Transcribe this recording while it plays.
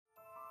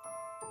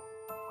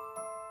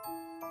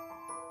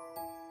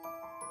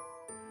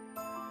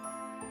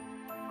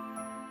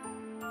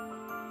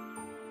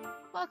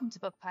Welcome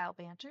to Book Pile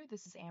Banter.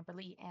 This is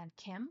Amberlee and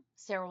Kim.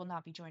 Sarah will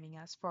not be joining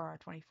us for our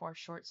 24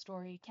 short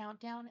story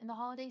countdown in the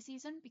holiday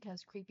season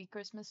because creepy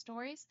Christmas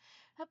stories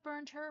have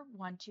burned her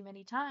one too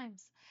many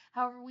times.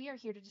 However, we are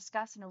here to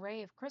discuss an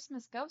array of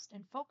Christmas ghost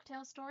and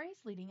folktale stories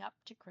leading up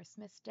to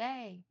Christmas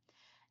Day.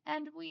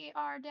 And we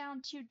are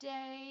down to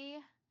day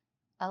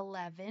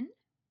 11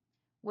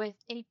 with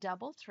a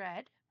double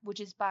thread, which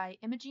is by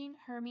Imogen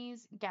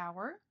Hermes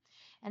Gowar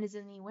and is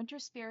in the Winter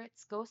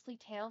Spirits Ghostly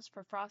Tales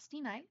for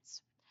Frosty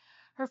Nights.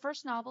 Her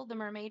first novel, The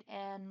Mermaid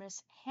and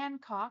Miss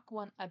Hancock,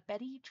 won a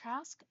Betty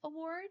Trask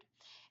Award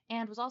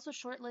and was also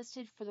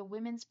shortlisted for the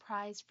Women's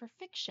Prize for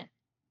Fiction.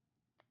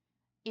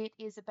 It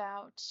is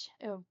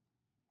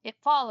it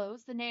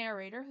follows the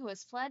narrator who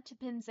has fled to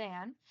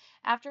Penzance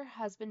after her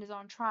husband is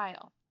on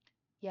trial.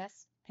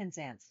 Yes?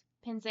 Penzance.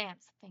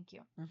 Penzance, thank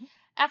you. Mhm.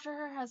 After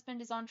her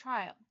husband is on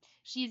trial.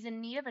 She is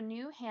in need of a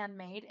new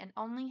handmaid and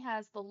only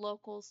has the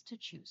locals to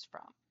choose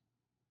from.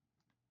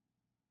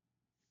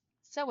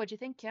 So, what'd you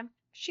think, Kim?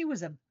 She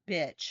was a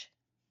bitch.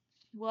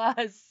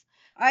 Was.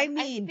 I I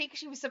mean, think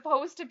she was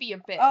supposed to be a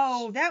bitch.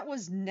 oh, that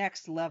was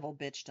next level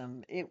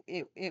bitchdom.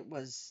 It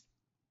was,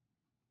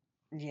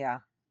 yeah.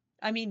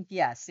 I mean,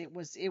 yes, it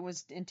was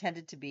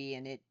intended to be,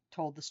 and it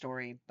told the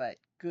story, but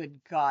good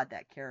God,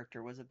 that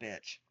character was a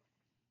bitch.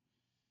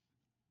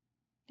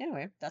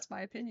 Anyway, that's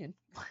my opinion.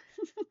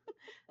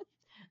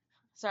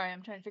 Sorry,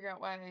 I'm trying to figure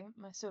out why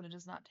my soda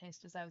does not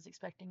taste as I was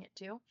expecting it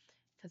to.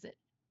 Because it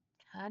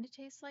kind of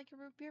tastes like a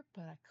root beer,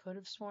 but I could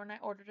have sworn I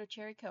ordered a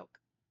cherry Coke.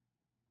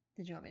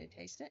 Did you want me to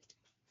taste it?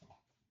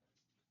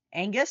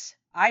 Angus,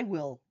 I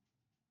will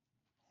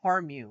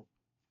harm you.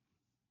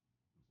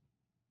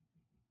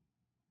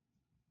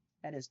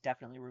 That is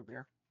definitely root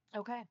beer.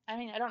 Okay. I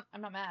mean,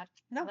 I'm not mad.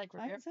 No, I like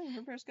root I beer. say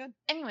root beer is good.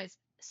 Anyways,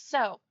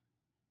 so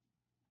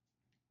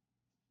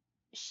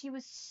she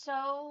was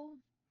so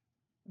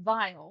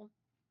vile,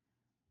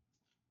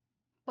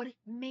 but it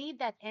made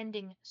that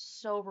ending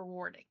so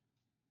rewarding.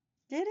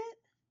 Did it?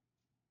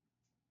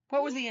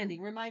 What was the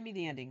ending? Remind me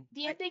the ending.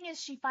 The ending is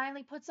she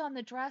finally puts on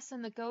the dress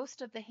and the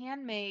ghost of the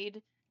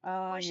handmaid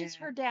Oh, pushes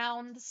yeah. her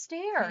down the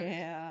stairs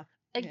Yeah.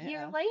 a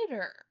year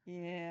later.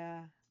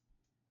 Yeah.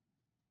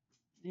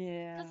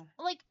 Yeah.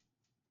 Because,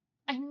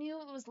 I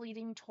knew it was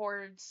leading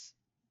towards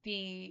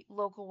the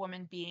local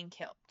woman being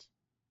killed.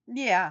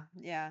 Yeah.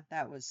 Yeah.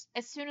 That was.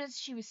 As soon as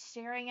she was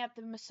staring at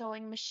the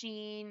sewing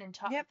machine and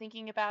Yep.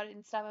 thinking about it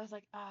and stuff, I was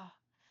like,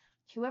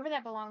 whoever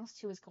that belongs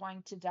to is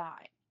going to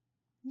die.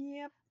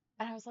 Yep.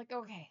 And I was like,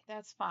 okay,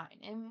 that's fine.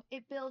 And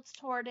it builds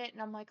toward it, and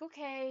I'm like,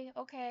 okay,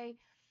 okay.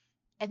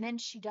 And then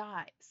she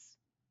dies.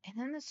 And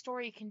then the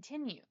story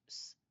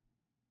continues.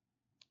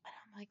 And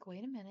I'm like,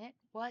 wait a minute,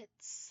 what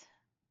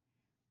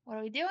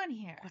are we doing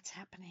here? What's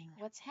happening?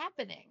 What's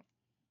happening?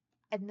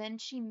 And then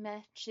she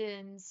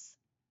mentions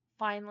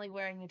finally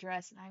wearing a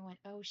dress, and I went,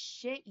 oh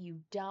shit,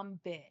 you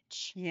dumb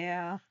bitch.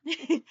 Yeah.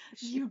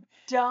 You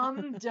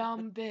dumb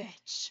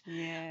bitch.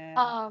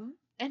 Yeah.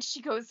 And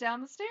she goes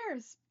down the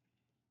stairs.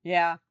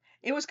 Yeah.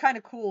 It was kind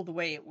of cool the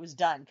way it was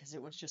done because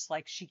it was just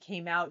like she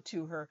came out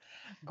to her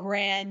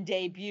grand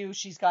debut.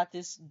 She's got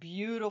this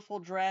beautiful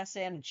dress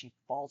in and she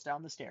falls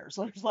down the stairs.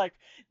 It's like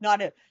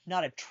not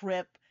a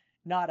trip,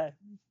 nothing.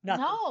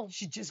 No,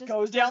 She just just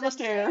goes down the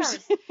stairs.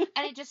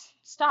 And it just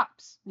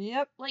stops.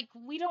 Yep. Like,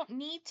 we don't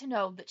need to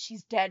know that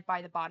she's dead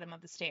by the bottom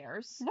of the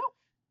stairs. No.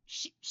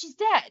 She's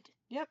dead.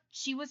 Yep.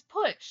 She was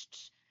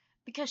pushed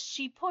because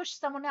she pushed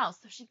someone else.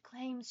 So she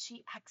claims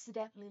she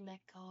accidentally let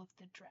go of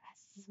the dress.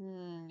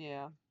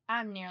 Yeah.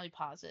 I'm nearly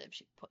positive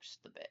she pushed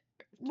the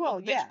bitch. Well,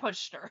 the bitch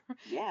pushed her.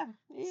 Yeah.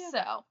 Yeah.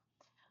 So,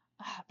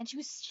 and she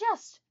was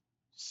just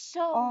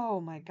so Oh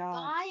my God.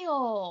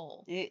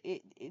 vile.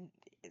 It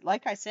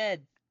like I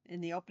said in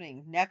the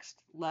opening, next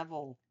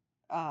level,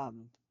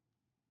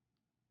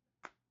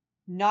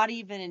 not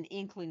even an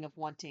inkling of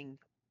wanting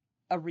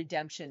a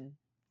redemption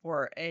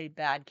for a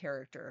bad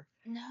character.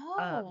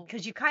 No.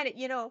 Because you kind of,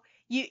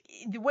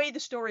 the way the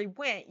story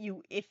went,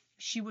 if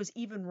she was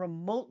even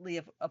remotely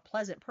of a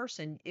pleasant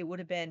person, it would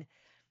have been,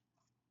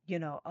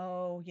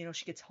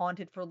 she gets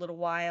haunted for a little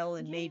while,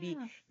 and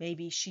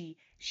maybe she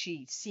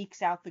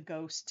seeks out the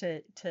ghost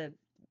to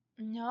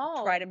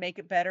try to make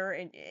it better,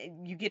 and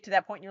you get to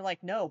that point and you're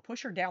like, no,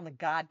 push her down the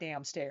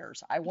goddamn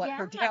stairs. I want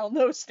her down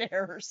those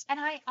stairs. And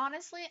I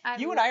honestly,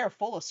 you and I are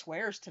full of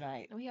swears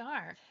tonight. We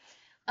are.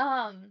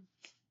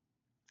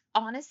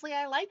 Honestly,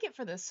 I like it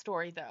for this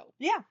story though.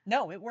 Yeah,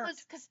 no, it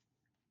works. Because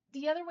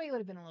the other way would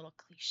have been a little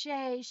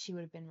cliche. She would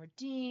have been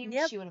redeemed.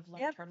 Yep. She would have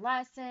learned her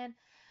lesson.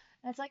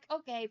 And it's like,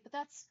 okay, but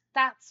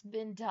that's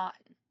been done.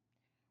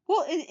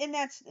 Well, and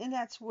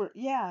that's where,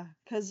 yeah,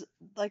 because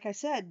like I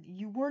said,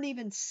 you weren't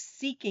even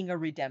seeking a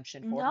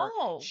redemption for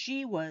her.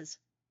 She was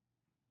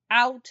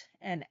out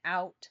and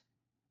out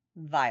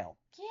vile.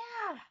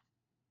 Yeah.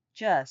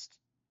 Just,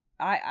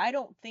 I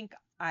don't think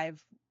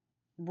I've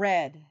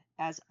read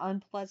as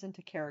unpleasant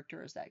a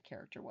character as that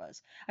character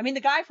was. I mean,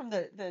 the guy from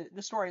the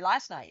story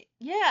last night,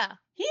 Yeah.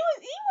 he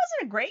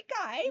wasn't a great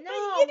guy, but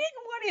you No.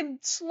 didn't want him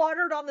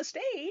slaughtered on the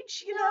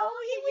stage, you No, know.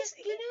 you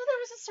knew there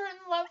was a certain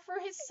love for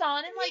his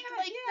son, and like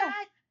Yeah,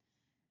 that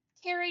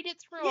carried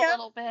it through a yeah,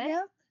 little bit.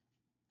 yeah.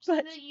 So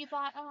But that you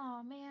thought,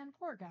 oh man,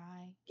 poor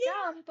guy. yeah,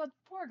 Yeah, but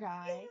poor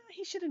guy. yeah,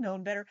 he should have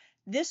known better.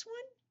 This one,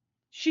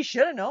 she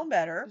should have known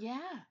better,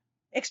 Yeah.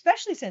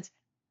 especially since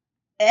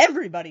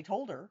everybody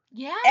told her.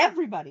 Yeah.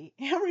 Everybody.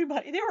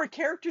 There were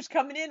characters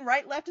coming in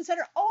right, left, and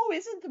center. Oh,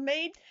 isn't the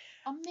maid?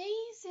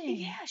 Amazing.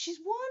 Yeah, she's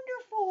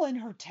wonderful in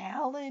her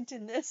talent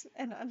and this.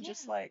 And I'm Yeah.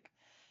 just like,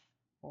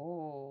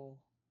 oh,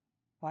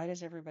 why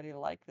does everybody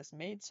like this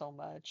maid so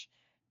much?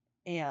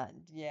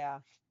 And yeah,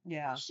 Well,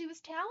 yeah. she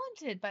was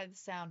talented by the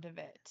sound of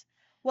it.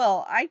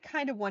 Well, I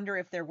kind of wonder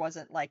if there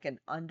wasn't like an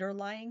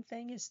underlying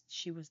thing, is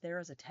she was there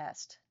as a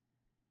test.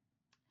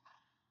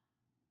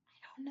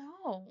 I don't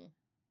know.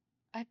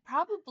 I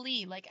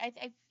probably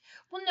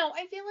well no,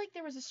 I feel like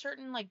there was a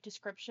certain like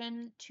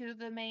description to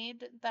the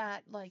maid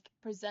that like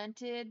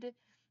presented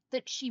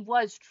that she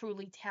was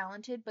truly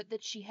talented, but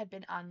that she had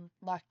been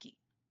unlucky.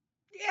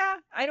 Yeah,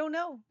 I don't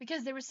know.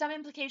 Because there was some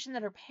implication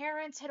that her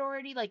parents had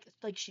already like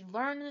she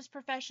learned this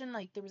profession,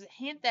 like there was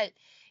a hint that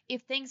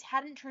if things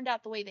hadn't turned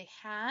out the way they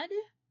had,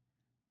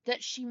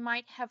 that she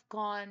might have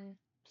gone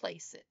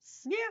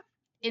places Yeah,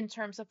 in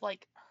terms of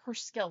like her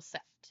skill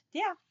set.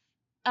 yeah,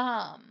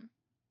 Um,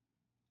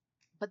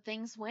 but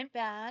things went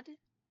bad.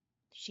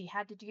 She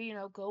had to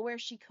do, go where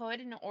she could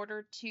in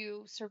order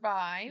to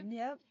survive.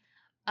 yep,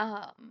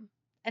 Um,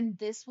 and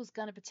this was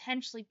going to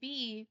potentially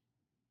be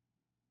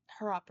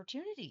her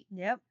opportunity.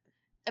 yep,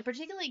 And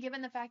particularly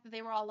given the fact that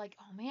they were all like,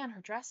 "Oh man,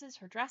 her dresses,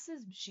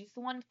 she's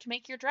the one to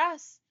make your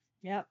dress."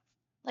 yep.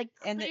 Like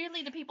And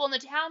clearly the people in the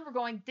town were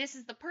going, "This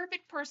is the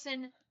perfect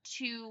person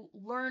to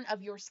learn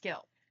of your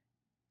skill."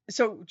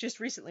 so just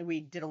recently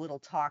we did a little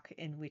talk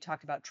and we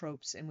talked about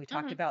tropes and we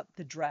talked Hmm. about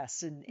the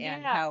dress and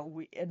Yeah.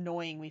 how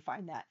annoying we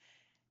find that.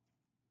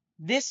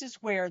 This is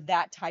where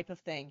that type of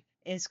thing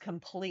is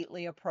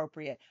completely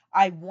appropriate.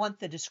 I want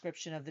the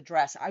description of the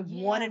dress. I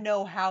want to Yeah.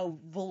 know how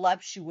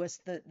voluptuous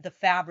the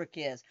fabric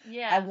is. I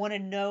Yeah. want to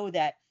know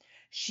that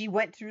she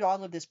went through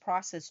all of this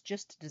process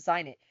just to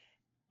design it,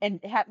 and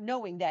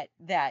knowing that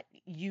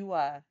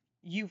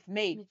you've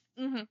made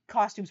Hmm.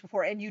 costumes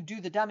before and you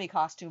do the dummy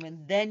costume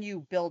and then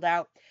you build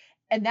out,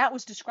 and that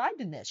was described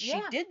in this. She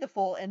Yeah. did the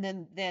full, and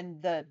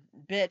then the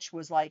bitch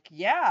was like,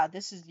 yeah,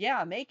 this is,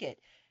 yeah, make it.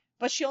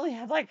 But she only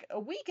had like a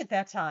week at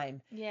that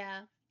time,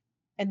 Yeah.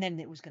 and then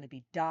it was going to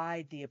be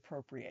dyed the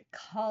appropriate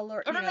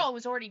color, Oh, no, it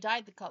was already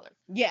dyed the color.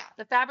 Yeah,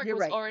 The fabric you're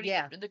was right. already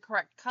Yeah, the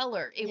correct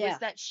color. It yeah. was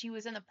that she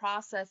was in the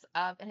process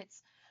of, and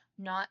it's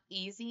not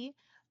easy.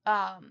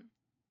 Um,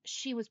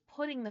 she was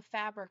putting the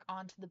fabric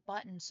onto the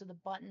buttons so the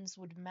buttons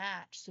would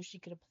match so she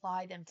could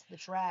apply them to the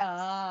dress.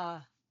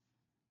 Ah,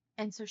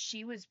 And so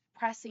she was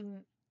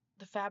pressing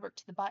the fabric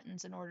to the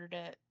buttons in order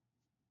to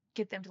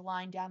get them to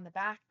line down the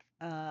back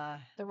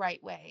the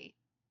right way.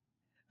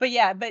 but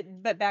yeah,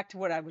 but back to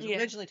what I was Yeah.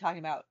 originally talking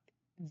about.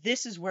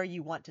 This is where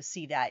you want to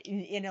see that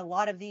in a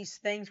lot of these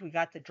things. We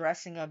got the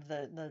dressing of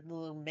the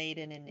little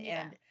maiden,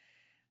 Yeah. and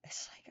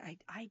it's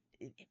like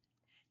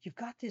you've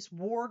got this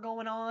war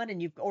going on,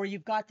 and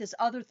you've got this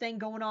other thing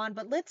going on,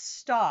 but let's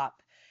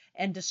stop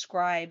and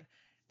describe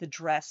the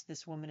dress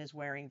this woman is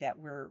wearing that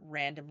we're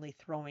randomly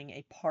throwing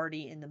a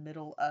party in the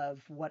middle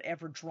of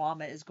whatever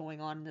drama is going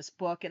on in this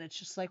book, and it's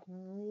just like,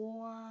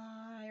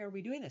 why are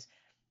we doing this?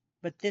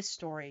 But this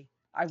story,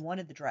 I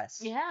wanted the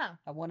dress. Yeah.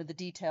 I wanted the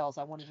details.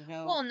 I wanted to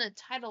know. Well, and the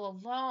title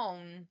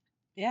alone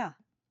Yeah.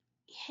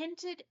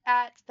 hinted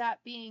at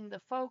that being the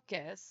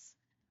focus,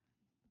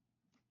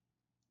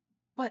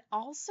 but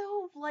also,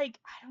 like,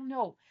 I don't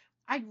know.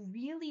 I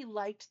really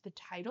liked the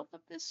title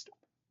of this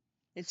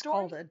It's story.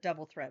 called A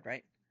Double Thread,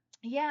 right?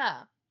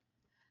 Yeah.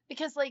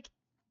 Because, like,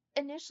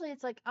 initially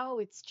it's like, oh,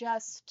 it's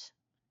just,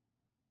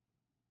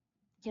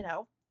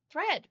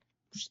 thread.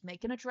 She's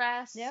making a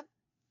dress. Yep.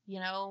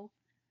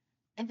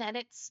 And then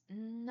it's,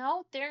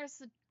 no,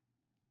 there's a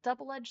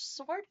double-edged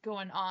sword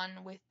going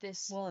on with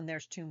this. Well, and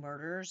there's two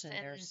murders, and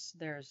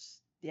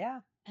there's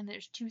yeah. And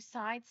there's two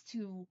sides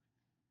to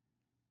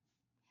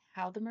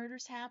how the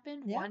murders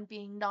happen. Yeah. One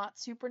being not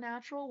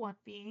supernatural, one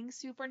being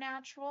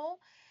supernatural.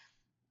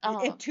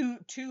 And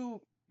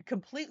two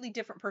completely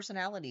different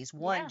personalities.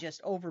 One Yeah.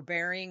 just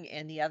overbearing,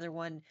 and the other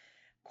one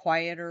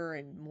quieter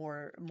and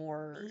more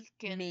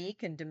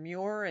meek and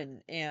demure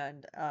and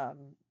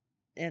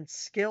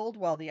skilled,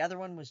 while the other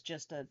one was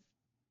just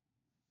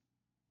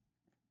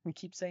we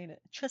keep saying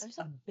it, just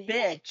a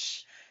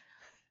bitch.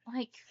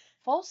 Like,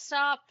 full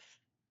stop.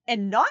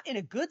 And not in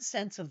a good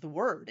sense of the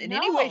word, in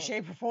any way,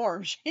 shape, or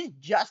form. She's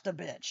just a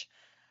bitch.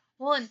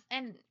 Well,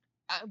 and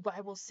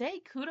I will say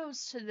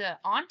kudos to the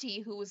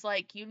auntie who was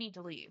like, "You need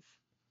to leave."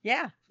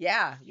 Yeah.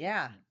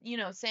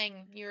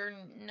 Saying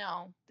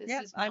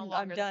this is I'm no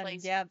longer the done.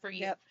 place Yep, for you.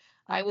 yep,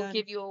 I will done.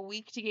 give you a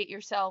week to get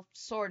yourself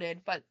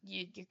sorted, but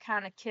you're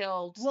kind of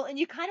killed. Well, and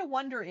you kind of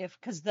wonder if,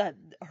 because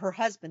her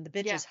husband, the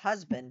bitch's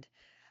husband,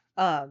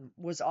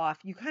 was off.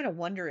 You kind of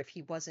wonder if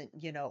he wasn't,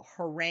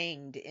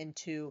 harangued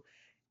into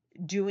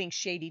doing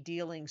shady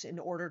dealings in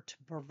order to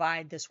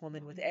provide this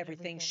woman with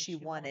everything she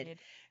wanted,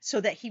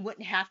 so that he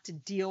wouldn't have to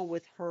deal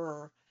with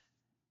her,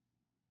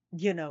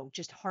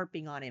 just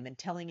harping on him and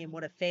telling him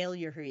what a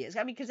failure he is.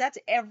 I mean, because that's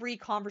every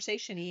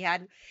conversation he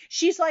had.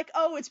 She's like,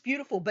 "Oh, it's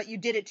beautiful, but you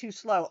did it too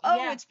slow. Oh,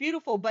 Yeah. it's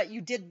beautiful, but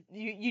you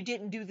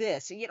didn't do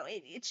this."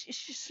 It's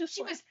just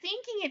She like, was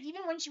thinking it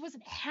even when she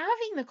wasn't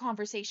having the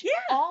conversation.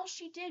 yeah, All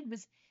she did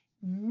was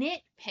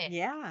nitpick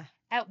yeah.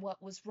 at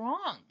what was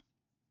wrong.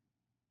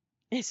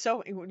 It's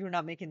so you're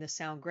not making this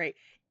sound great.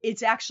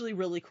 It's actually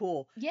really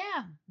cool.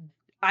 Yeah.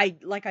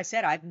 Like I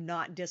said, I've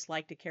not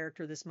disliked a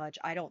character this much.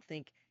 I don't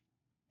think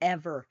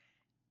ever.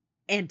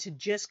 And to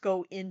just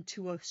go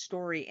into a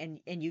story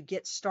and you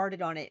get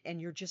started on it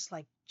and you're just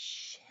like,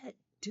 shit,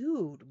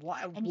 dude,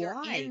 why And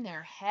you're in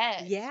their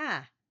head.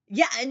 Yeah.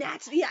 Yeah, and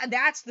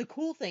that's the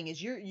cool thing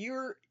is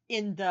you're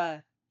in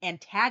the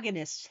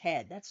antagonist's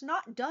head. That's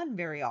not done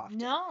very often.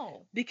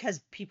 No.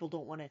 Because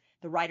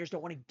the writers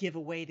don't want to give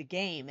away the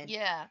game. And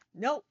Yeah.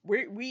 no,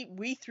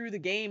 we threw the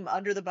game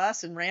under the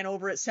bus and ran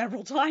over it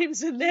several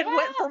times and then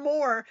went for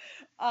more.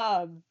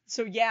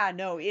 So yeah,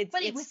 no,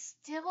 But it was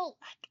still,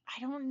 I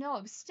don't know,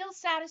 it was still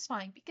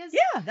satisfying because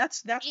yeah,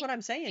 that's what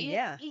I'm saying.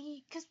 Yeah.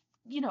 Because,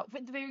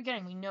 at the very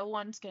beginning, we know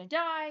one's going to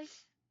die.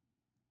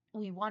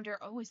 We wonder,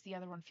 oh, is the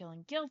other one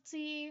feeling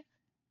guilty?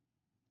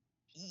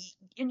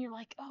 And you're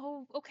like,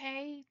 oh,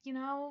 okay,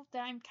 that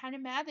I'm kind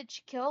of mad that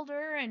she killed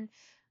her, and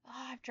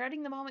I'm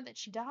dreading the moment that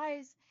she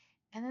dies.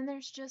 And then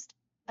there's just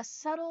a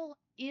subtle,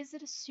 is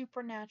it a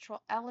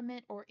supernatural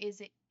element or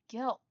is it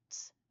guilt?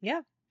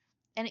 Yeah.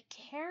 And it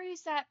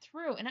carries that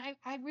through. And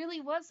I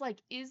really was like,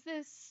 is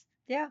this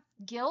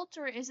guilt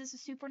or is this a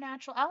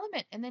supernatural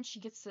element? And then she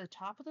gets to the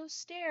top of those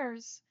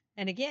stairs.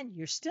 And again,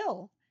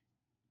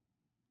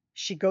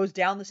 she goes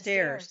down the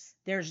stairs.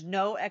 There's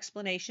no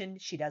explanation.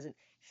 She doesn't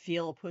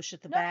feel a push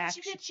at the back.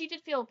 She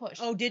did feel a push.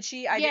 Oh, did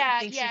she? I didn't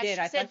think she did.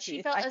 She said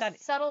she felt a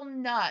subtle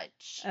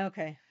nudge.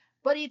 Okay.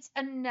 But it's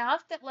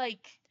enough that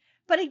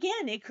But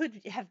again, it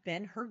could have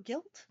been her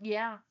guilt.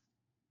 Yeah.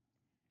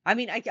 I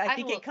mean, I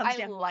think it comes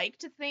down. I like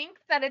to think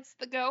that it's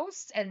the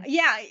ghost, and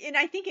yeah, and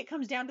I think it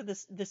comes down to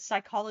the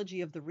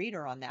psychology of the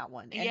reader on that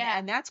one. And,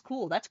 and that's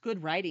cool. That's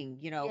good writing.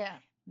 Yeah.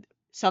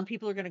 Some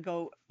people are going to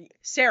go,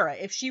 Sarah,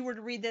 if she were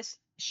to read this,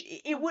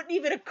 it wouldn't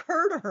even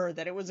occur to her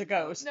that it was a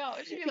ghost. No,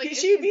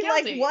 she'd be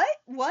like, what?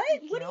 What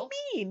do you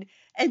mean?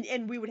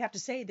 And we would have to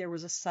say there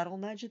was a subtle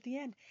nudge at the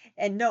end.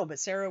 And no, but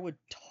Sarah would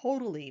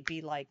totally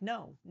be like,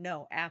 no,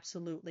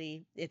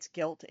 absolutely, it's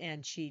guilt.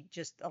 And she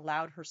just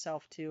allowed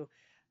herself to,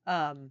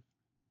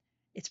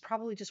 it's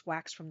probably just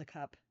wax from the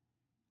cup.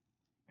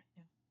 I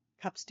know.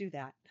 Cups do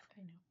that.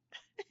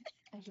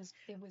 I know.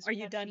 It was. Are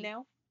you done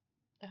now?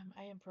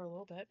 I am for a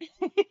little bit.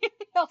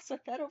 I'll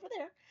set that over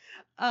there.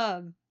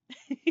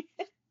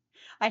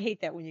 I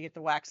hate that when you get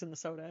the wax in the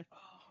soda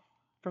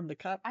from the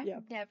cup.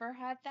 I've never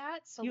had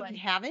that. So you like,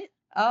 have it?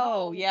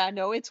 Oh, yeah.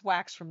 No, it's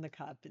wax from the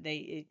cup.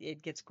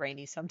 It gets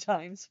grainy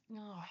sometimes.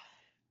 Oh.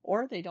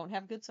 Or they don't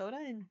have good soda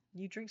and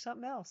you drink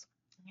something else.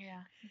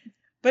 Yeah.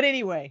 But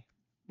anyway,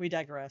 we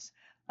digress.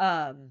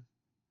 So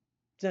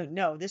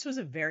no, this was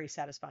a very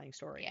satisfying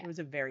story. Yeah. It was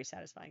a very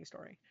satisfying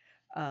story.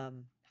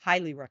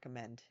 Highly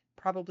recommend.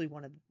 Probably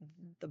one of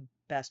the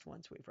best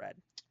ones we've read.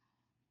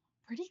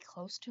 Pretty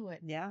close to it.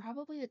 Yeah.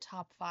 Probably the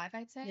top 5,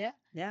 I'd say. Yeah.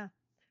 Yeah.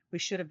 We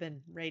should have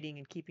been rating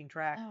and keeping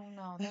track. Oh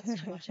no,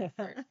 that's too much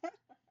effort.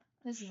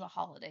 This is a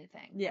holiday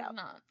thing. Yeah.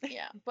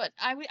 Yeah. But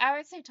I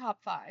would say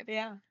top 5.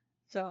 Yeah.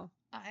 So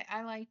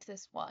I liked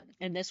this one.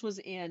 And this was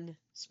in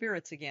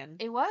Spirits again.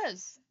 It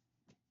was.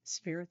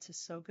 Spirits is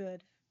so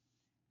good.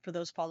 For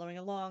those following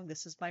along,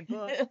 this is my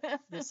book.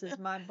 This is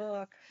my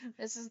book.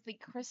 This is the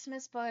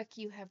Christmas book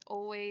you have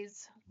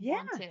always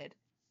wanted.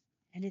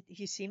 And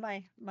you see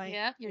my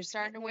yeah, you're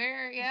starting to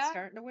wear. Yeah, it's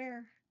starting to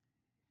wear.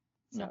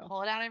 So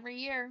pull it out every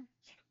year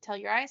till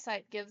your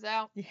eyesight gives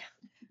out. Yeah,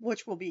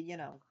 which will be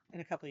in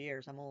a couple of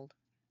years. I'm old.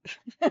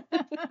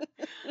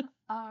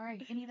 All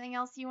right. Anything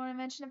else you want to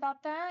mention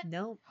about that?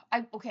 No.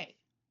 Okay.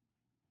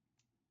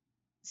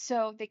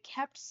 So they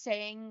kept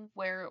saying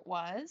where it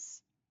was.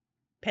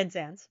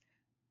 Penzance.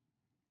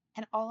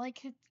 And all I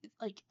could,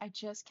 I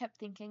just kept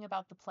thinking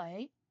about the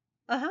play.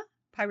 Uh-huh.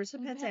 Pirates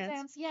of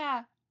Penzance.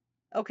 Yeah.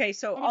 Okay,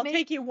 so I'll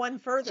take you one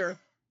further.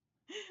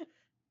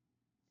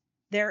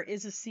 There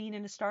is a scene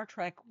in a Star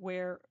Trek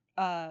where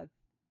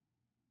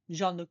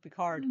Jean-Luc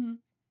Picard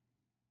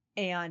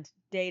and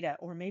Data,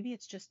 or maybe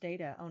it's just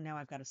Data. Oh, now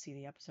I've got to see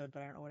the episode,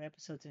 but I don't know what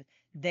episodes it is.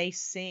 They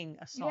sing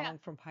a song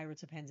from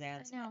Pirates of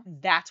Penzance.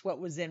 That's what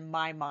was in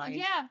my mind.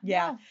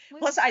 Yeah. No,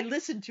 plus, I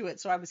listened to it,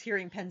 so I was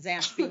hearing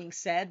Penzance being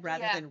said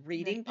rather than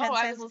reading Penzance.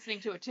 Oh, I was listening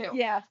to it too.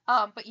 Yeah.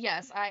 But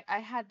yes, I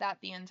had that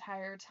the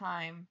entire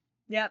time.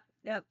 Yep.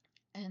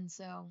 And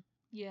so,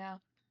 yeah.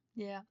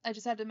 I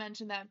just had to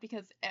mention that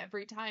because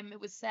every time it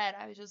was said,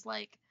 I was just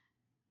like,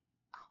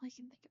 oh I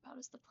can think about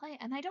is the play.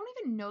 And I don't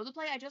even know the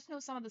play. I just know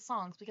some of the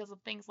songs because of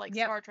things like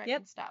Yep, Star Trek yep.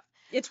 and stuff.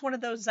 It's one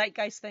of those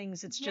zeitgeist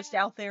things. It's just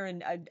Yeah. out there,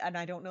 and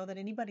I don't know that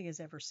anybody has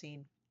ever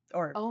seen.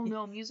 Or Oh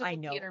no, I musical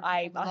know. theater people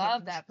I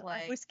love that I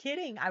play. was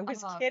kidding. I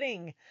was Uh,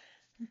 kidding.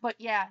 but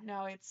yeah,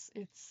 no, it's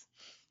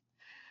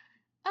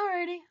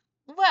alrighty.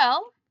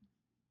 Well,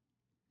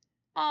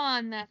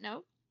 on that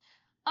note,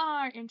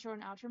 our intro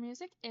and outro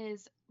music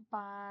is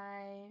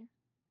by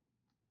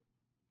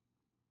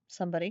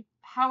Somebody.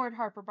 Howard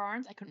Harper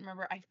Barnes. I couldn't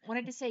remember. I didn't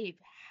want to say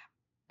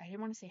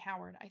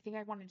Howard. I think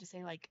I wanted to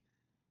say like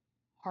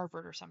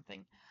Harvard or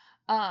something.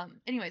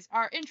 Anyways,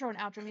 our intro and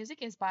outro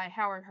music is by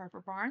Howard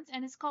Harper Barnes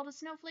and it's called A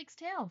Snowflake's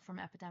Tale from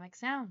Epidemic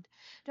Sound.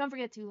 Don't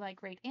forget to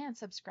like, rate, and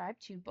subscribe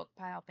to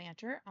Bookpile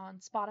Banter on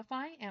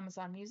Spotify,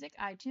 Amazon Music,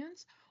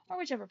 iTunes, or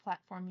whichever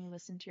platform you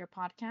listen to your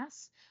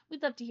podcasts.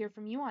 We'd love to hear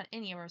from you on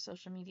any of our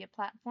social media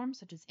platforms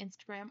such as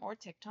Instagram or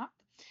TikTok.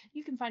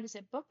 You can find us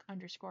at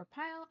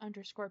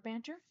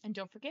book_pile_banter. And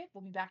don't forget,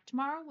 we'll be back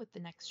tomorrow with the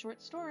next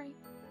short story.